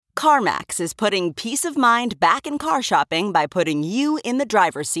CarMax is putting peace of mind back in car shopping by putting you in the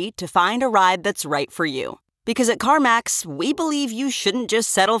driver's seat to find a ride that's right for you. Because at CarMax, we believe you shouldn't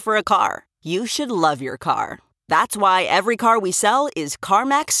just settle for a car. You should love your car. That's why every car we sell is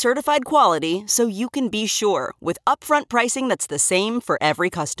CarMax certified quality, so you can be sure with upfront pricing that's the same for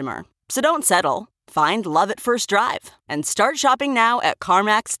every customer. So don't settle. Find love at first drive and start shopping now at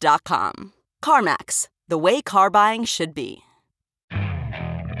CarMax.com. CarMax, the way car buying should be.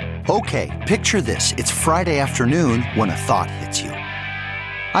 Okay, picture this. It's Friday afternoon when a thought hits you.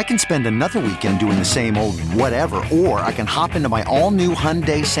 I can spend another weekend doing the same old whatever, or I can hop into my all-new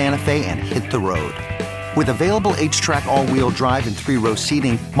Hyundai Santa Fe and hit the road. With available H-Track all-wheel drive and 3-row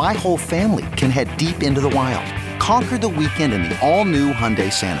seating, my whole family can head deep into the wild. Conquer the weekend in the all-new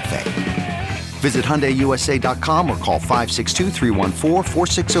Hyundai Santa Fe. Visit HyundaiUSA.com or call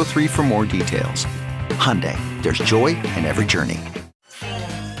 562-314-4603 for more details. Hyundai, there's joy in every journey.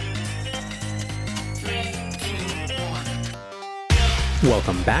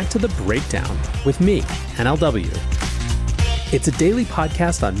 Welcome back to The Breakdown with me, NLW. It's a daily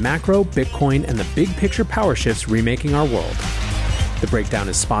podcast on macro, Bitcoin, and the big picture power shifts remaking our world. The Breakdown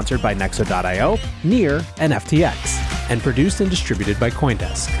is sponsored by Nexo.io, Near, and FTX, and produced and distributed by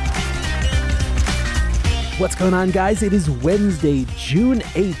CoinDesk. What's going on, guys? It is Wednesday, June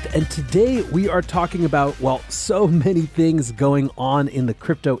 8th, and today we are talking about, well, so many things going on in the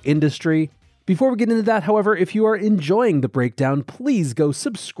crypto industry. Before we get into that, however, if you are enjoying The Breakdown, please go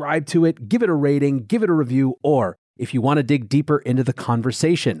subscribe to it, give it a rating, give it a review, or if you want to dig deeper into the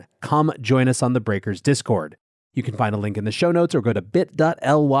conversation, come join us on the Breakers Discord. You can find a link in the show notes or go to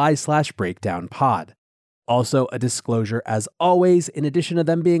bit.ly/breakdownpod. Also, a disclosure as always, in addition to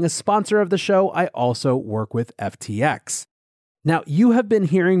them being a sponsor of the show, I also work with FTX. Now, you have been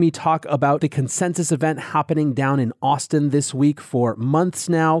hearing me talk about the Consensus event happening down in Austin this week for months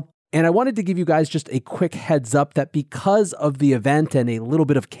now. And I wanted to give you guys just a quick heads up that because of the event and a little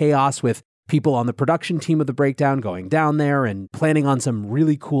bit of chaos with people on the production team of The Breakdown going down there and planning on some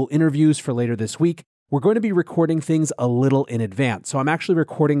really cool interviews for later this week, we're going to be recording things a little in advance. So I'm actually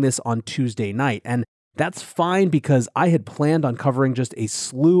recording this on Tuesday night. And that's fine because I had planned on covering just a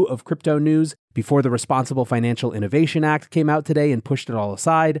slew of crypto news before the Responsible Financial Innovation Act came out today and pushed it all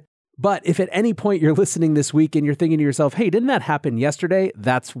aside. But if at any point you're listening this week and you're thinking to yourself, hey, didn't that happen yesterday?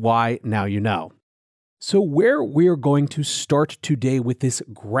 That's why now you know. So where we're going to start today with this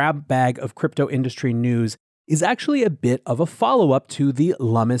grab bag of crypto industry news is actually a bit of a follow-up to the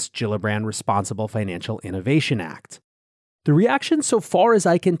Lummis-Gillibrand Responsible Financial Innovation Act. The reaction, so far as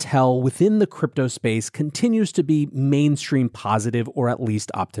I can tell, within the crypto space continues to be mainstream positive or at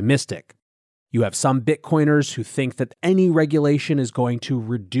least optimistic. You have some Bitcoiners who think that any regulation is going to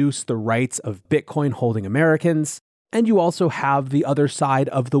reduce the rights of Bitcoin holding Americans. And you also have the other side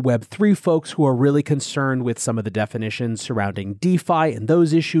of the Web3 folks who are really concerned with some of the definitions surrounding DeFi and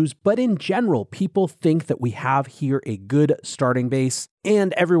those issues. But in general, people think that we have here a good starting base,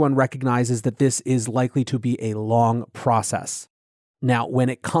 and everyone recognizes that this is likely to be a long process. Now, when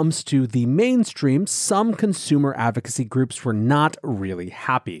it comes to the mainstream, some consumer advocacy groups were not really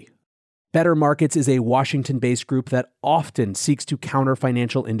happy. Better Markets is a Washington-based group that often seeks to counter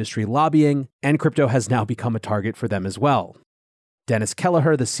financial industry lobbying, and crypto has now become a target for them as well. Dennis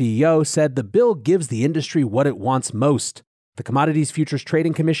Kelleher, the CEO, said the bill gives the industry what it wants most, the Commodities Futures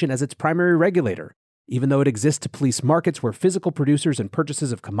Trading Commission as its primary regulator, even though it exists to police markets where physical producers and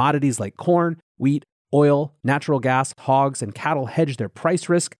purchases of commodities like corn, wheat, oil, natural gas, hogs, and cattle hedge their price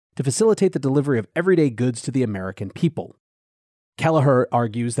risk to facilitate the delivery of everyday goods to the American people. Kelleher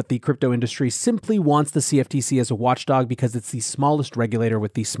argues that the crypto industry simply wants the CFTC as a watchdog because it's the smallest regulator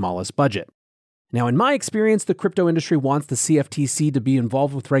with the smallest budget. Now, in my experience, the crypto industry wants the CFTC to be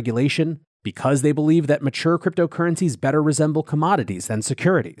involved with regulation because they believe that mature cryptocurrencies better resemble commodities than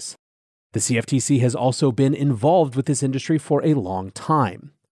securities. The CFTC has also been involved with this industry for a long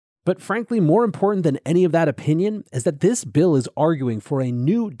time. But frankly, more important than any of that opinion is that this bill is arguing for a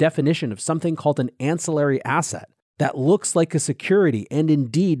new definition of something called an ancillary asset that looks like a security and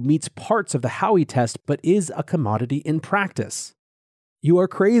indeed meets parts of the Howey test but is a commodity in practice. You are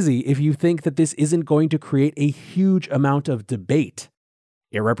crazy if you think that this isn't going to create a huge amount of debate.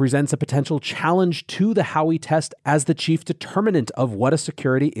 It represents a potential challenge to the Howey test as the chief determinant of what a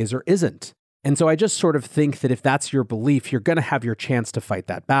security is or isn't. And so I just sort of think that if that's your belief, you're going to have your chance to fight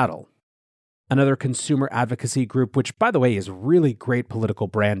that battle. Another consumer advocacy group, which by the way is really great political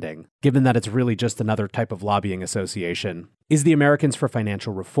branding, given that it's really just another type of lobbying association, is the Americans for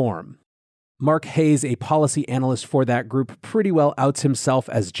Financial Reform. Mark Hayes, a policy analyst for that group, pretty well outs himself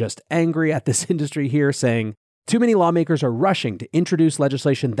as just angry at this industry here, saying, Too many lawmakers are rushing to introduce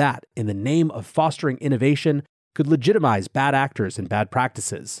legislation that, in the name of fostering innovation, could legitimize bad actors and bad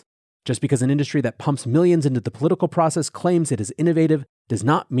practices. Just because an industry that pumps millions into the political process claims it is innovative does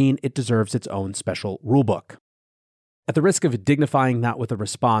not mean it deserves its own special rulebook. At the risk of dignifying that with a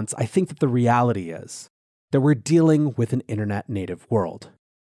response, I think that the reality is that we're dealing with an internet-native world.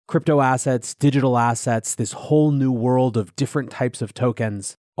 Crypto assets, digital assets, this whole new world of different types of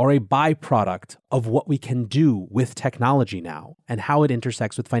tokens are a byproduct of what we can do with technology now and how it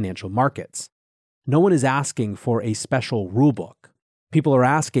intersects with financial markets. No one is asking for a special rulebook. People are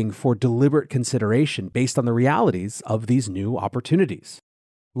asking for deliberate consideration based on the realities of these new opportunities.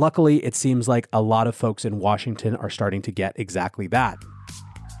 Luckily, it seems like a lot of folks in Washington are starting to get exactly that.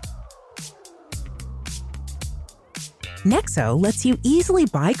 Nexo lets you easily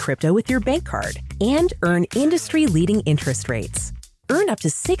buy crypto with your bank card and earn industry-leading interest rates. Earn up to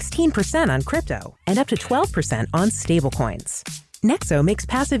 16% on crypto and up to 12% on stablecoins. Nexo makes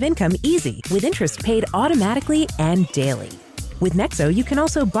passive income easy with interest paid automatically and daily. With Nexo, you can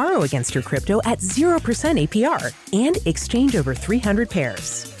also borrow against your crypto at 0% APR and exchange over 300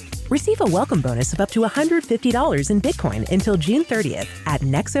 pairs. Receive a welcome bonus of up to $150 in Bitcoin until June 30th at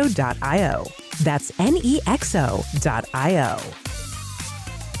nexo.io. That's nexo.io.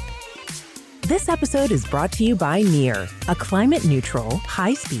 This episode is brought to you by Near, a climate-neutral,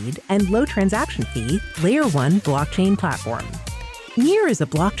 high-speed, and low transaction fee Layer 1 blockchain platform. Near is a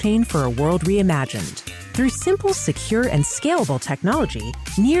blockchain for a world reimagined. Through simple, secure, and scalable technology,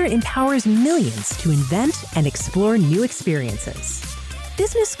 Near empowers millions to invent and explore new experiences.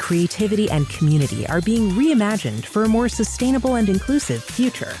 Business, creativity, and community are being reimagined for a more sustainable and inclusive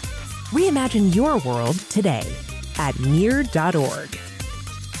future. Reimagine your world today at near.org.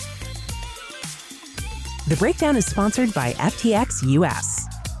 The Breakdown is sponsored by FTX US.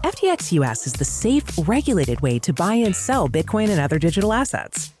 FTX US is the safe, regulated way to buy and sell Bitcoin and other digital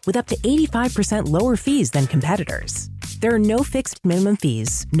assets, with up to 85% lower fees than competitors. There are no fixed minimum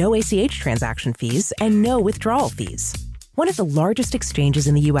fees, no ACH transaction fees, and no withdrawal fees. One of the largest exchanges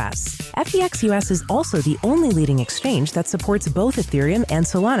in the US, FTX US is also the only leading exchange that supports both Ethereum and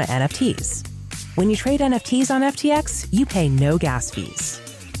Solana NFTs. When you trade NFTs on FTX, you pay no gas fees.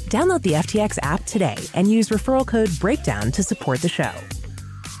 Download the FTX app today and use referral code BREAKDOWN to support the show.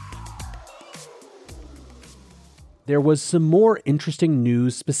 There was some more interesting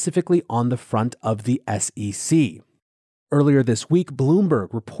news specifically on the front of the SEC. Earlier this week,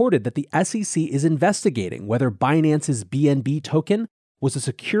 Bloomberg reported that the SEC is investigating whether Binance's BNB token was a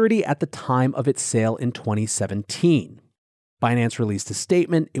security at the time of its sale in 2017. Binance released a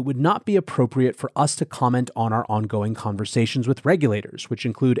statement. It would not be appropriate for us to comment on our ongoing conversations with regulators, which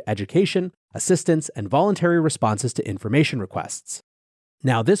include education, assistance, and voluntary responses to information requests.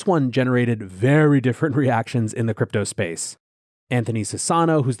 Now, this one generated very different reactions in the crypto space. Anthony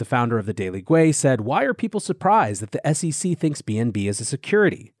Sassano, who's the founder of the Daily Gwei, said, "Why are people surprised that the SEC thinks BNB is a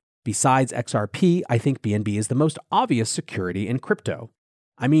security? Besides XRP, I think BNB is the most obvious security in crypto.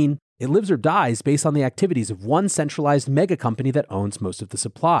 I mean, it lives or dies based on the activities of one centralized mega company that owns most of the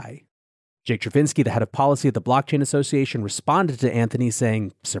supply." Jake Chervinsky, the head of policy at the Blockchain Association, responded to Anthony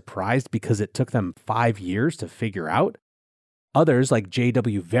saying, surprised because it took them 5 years to figure out? Others, like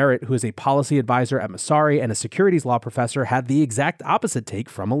J.W. Verrett, who is a policy advisor at Messari and a securities law professor, had the exact opposite take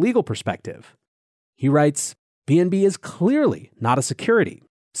from a legal perspective. He writes, BNB is clearly not a security.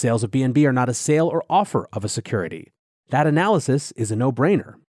 Sales of BNB are not a sale or offer of a security. That analysis is a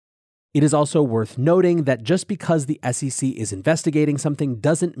no-brainer. It is also worth noting that just because the SEC is investigating something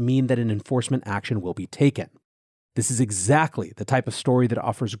doesn't mean that an enforcement action will be taken. This is exactly the type of story that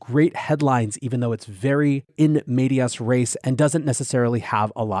offers great headlines even though it's very in medias res and doesn't necessarily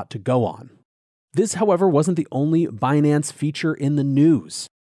have a lot to go on. This, however, wasn't the only Binance feature in the news.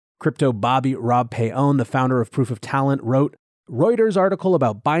 Crypto Bobby Rob Payon, the founder of Proof of Talent, wrote, Reuters article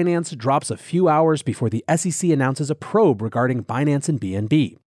about Binance drops a few hours before the SEC announces a probe regarding Binance and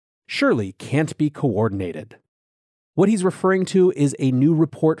BNB. Surely can't be coordinated. What he's referring to is a new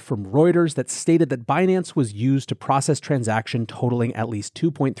report from Reuters that stated that Binance was used to process transactions totaling at least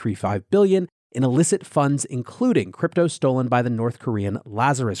 $2.35 billion in illicit funds, including crypto stolen by the North Korean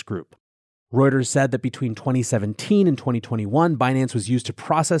Lazarus Group. Reuters said that between 2017 and 2021, Binance was used to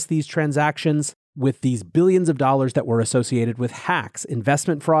process these transactions with these billions of dollars that were associated with hacks,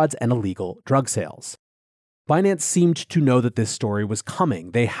 investment frauds, and illegal drug sales. Binance seemed to know that this story was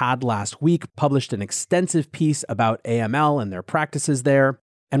coming. They had last week published an extensive piece about AML and their practices there.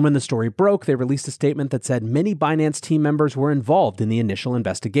 And when the story broke, they released a statement that said many Binance team members were involved in the initial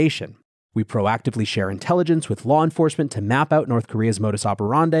investigation. We proactively share intelligence with law enforcement to map out North Korea's modus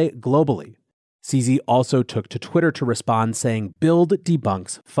operandi globally. CZ also took to Twitter to respond saying, "Build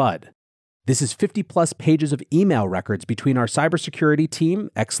debunks FUD. This is 50 plus pages of email records between our cybersecurity team,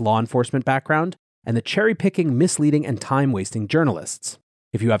 ex-law enforcement background, and the cherry-picking, misleading, and time-wasting journalists.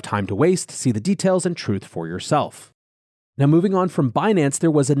 If you have time to waste, see the details and truth for yourself." Now, moving on from Binance, there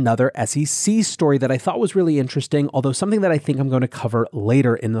was another SEC story that I thought was really interesting, although something that I think I'm going to cover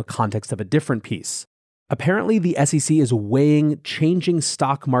later in the context of a different piece. Apparently, the SEC is weighing changing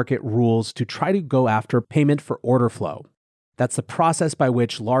stock market rules to try to go after payment for order flow. That's the process by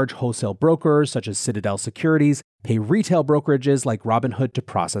which large wholesale brokers, such as Citadel Securities, pay retail brokerages like Robinhood to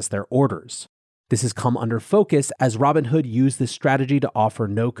process their orders. This has come under focus as Robinhood used this strategy to offer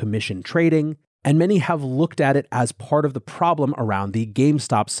no commission trading, and many have looked at it as part of the problem around the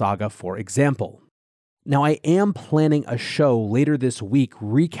GameStop saga, for example. Now, I am planning a show later this week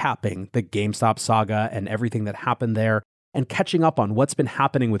recapping the GameStop saga and everything that happened there and catching up on what's been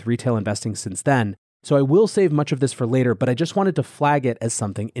happening with retail investing since then, so I will save much of this for later, but I just wanted to flag it as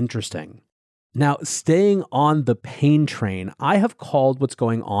something interesting. Now, staying on the pain train, I have called what's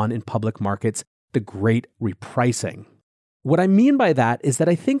going on in public markets the great repricing. What I mean by that is that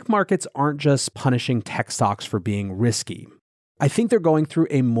I think markets aren't just punishing tech stocks for being risky. I think they're going through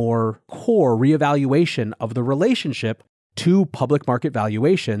a more core reevaluation of the relationship to public market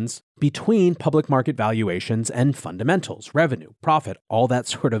valuations between public market valuations and fundamentals, revenue, profit, all that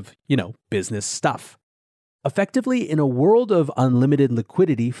sort of, business stuff. Effectively, in a world of unlimited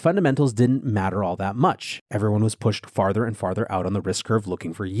liquidity, fundamentals didn't matter all that much. Everyone was pushed farther and farther out on the risk curve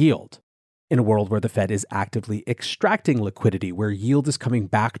looking for yield. In a world where the Fed is actively extracting liquidity, where yield is coming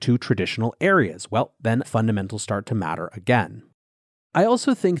back to traditional areas, well, then fundamentals start to matter again. I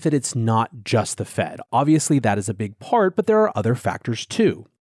also think that it's not just the Fed. Obviously, that is a big part, but there are other factors too.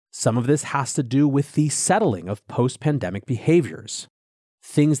 Some of this has to do with the settling of post-pandemic behaviors.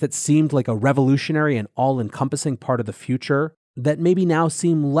 Things that seemed like a revolutionary and all-encompassing part of the future that maybe now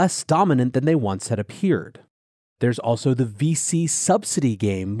seem less dominant than they once had appeared. There's also the VC subsidy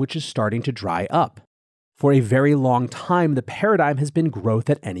game, which is starting to dry up. For a very long time, the paradigm has been growth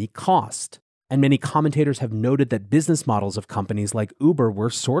at any cost. And many commentators have noted that business models of companies like Uber were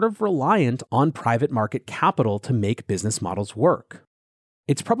sort of reliant on private market capital to make business models work.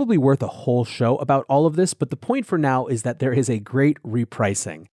 It's probably worth a whole show about all of this, but the point for now is that there is a great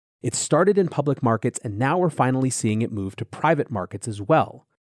repricing. It started in public markets, and now we're finally seeing it move to private markets as well.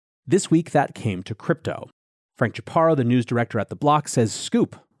 This week, that came to crypto. Frank Chaparro, the news director at The Block, says,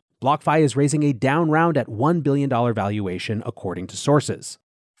 "Scoop, BlockFi is raising a down round at $1 billion valuation, according to sources.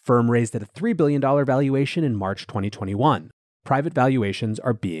 Firm raised at a $3 billion valuation in March 2021. Private valuations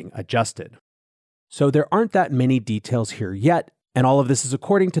are being adjusted." So there aren't that many details here yet, and all of this is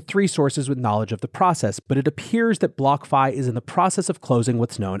according to 3 sources with knowledge of the process, but it appears that BlockFi is in the process of closing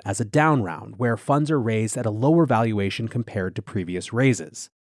what's known as a down round, where funds are raised at a lower valuation compared to previous raises.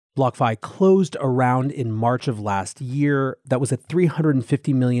 BlockFi closed a round in March of last year that was a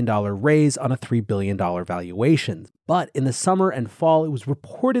 $350 million raise on a $3 billion valuation. But in the summer and fall, it was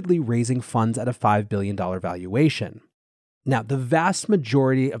reportedly raising funds at a $5 billion valuation. Now, the vast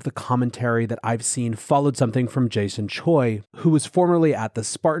majority of the commentary that I've seen followed something from Jason Choi, who was formerly at the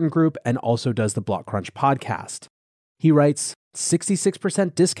Spartan Group and also does the BlockCrunch podcast. He writes,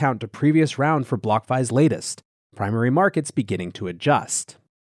 66% discount to previous round for BlockFi's latest. Primary markets beginning to adjust.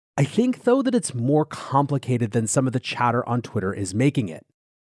 I think, though, that it's more complicated than some of the chatter on Twitter is making it.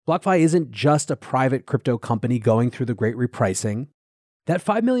 BlockFi isn't just a private crypto company going through the great repricing. That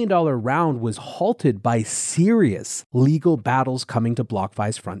 $5 million round was halted by serious legal battles coming to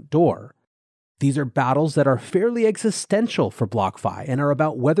BlockFi's front door. These are battles that are fairly existential for BlockFi and are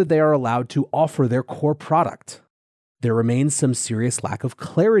about whether they are allowed to offer their core product. There remains some serious lack of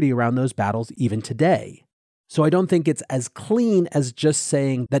clarity around those battles even today. So I don't think it's as clean as just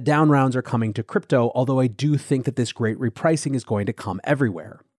saying that down rounds are coming to crypto, although I do think that this great repricing is going to come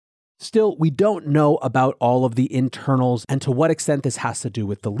everywhere. Still, we don't know about all of the internals and to what extent this has to do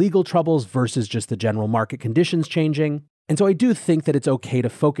with the legal troubles versus just the general market conditions changing. And so I do think that it's okay to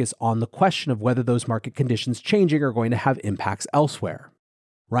focus on the question of whether those market conditions changing are going to have impacts elsewhere.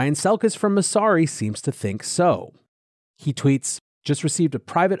 Ryan Selkis from Messari seems to think so. He tweets, "Just received a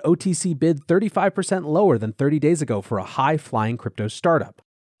private OTC bid 35% lower than 30 days ago for a high-flying crypto startup.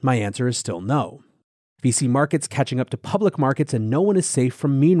 My answer is still no. VC markets catching up to public markets and no one is safe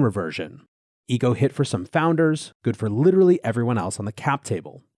from mean reversion. Ego hit for some founders, good for literally everyone else on the cap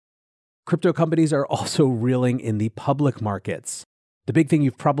table." Crypto companies are also reeling in the public markets. The big thing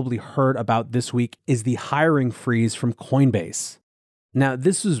you've probably heard about this week is the hiring freeze from Coinbase. Now,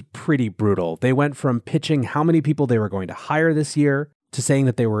 this was pretty brutal. They went from pitching how many people they were going to hire this year, to saying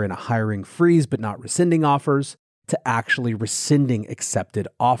that they were in a hiring freeze but not rescinding offers, to actually rescinding accepted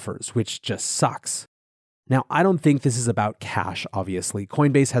offers, which just sucks. Now, I don't think this is about cash, obviously.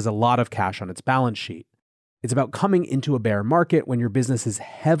 Coinbase has a lot of cash on its balance sheet. It's about coming into a bear market when your business is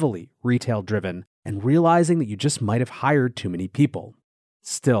heavily retail-driven and realizing that you just might have hired too many people.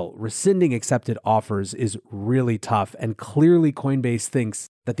 Still, rescinding accepted offers is really tough, and clearly Coinbase thinks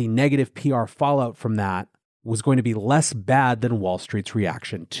that the negative PR fallout from that was going to be less bad than Wall Street's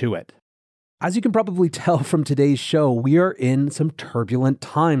reaction to it. As you can probably tell from today's show, we are in some turbulent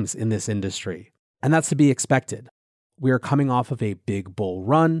times in this industry, and that's to be expected. We are coming off of a big bull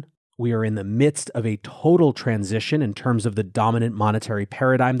run. We are in the midst of a total transition in terms of the dominant monetary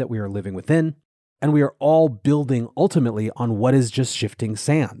paradigm that we are living within, and we are all building ultimately on what is just shifting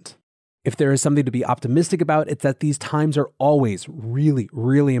sand. If there is something to be optimistic about, it's that these times are always really,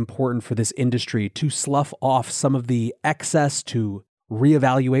 really important for this industry to slough off some of the excess, to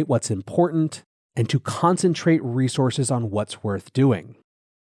reevaluate what's important, and to concentrate resources on what's worth doing.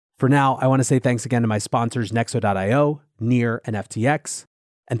 For now, I want to say thanks again to my sponsors Nexo.io, Near, and FTX,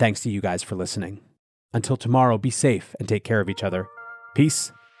 and thanks to you guys for listening. Until tomorrow, be safe and take care of each other.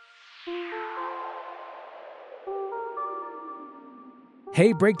 Peace.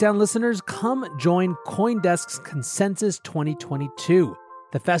 Hey, Breakdown listeners, come join CoinDesk's Consensus 2022,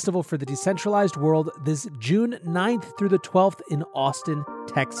 the festival for the decentralized world, this June 9th through the 12th in Austin,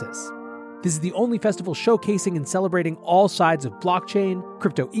 Texas. This is the only festival showcasing and celebrating all sides of blockchain,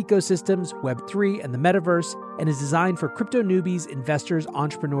 crypto ecosystems, Web3, and the metaverse, and is designed for crypto newbies, investors,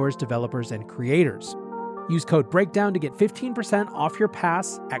 entrepreneurs, developers, and creators. Use code BREAKDOWN to get 15% off your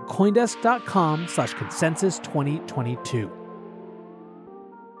pass at CoinDesk.com/consensus2022.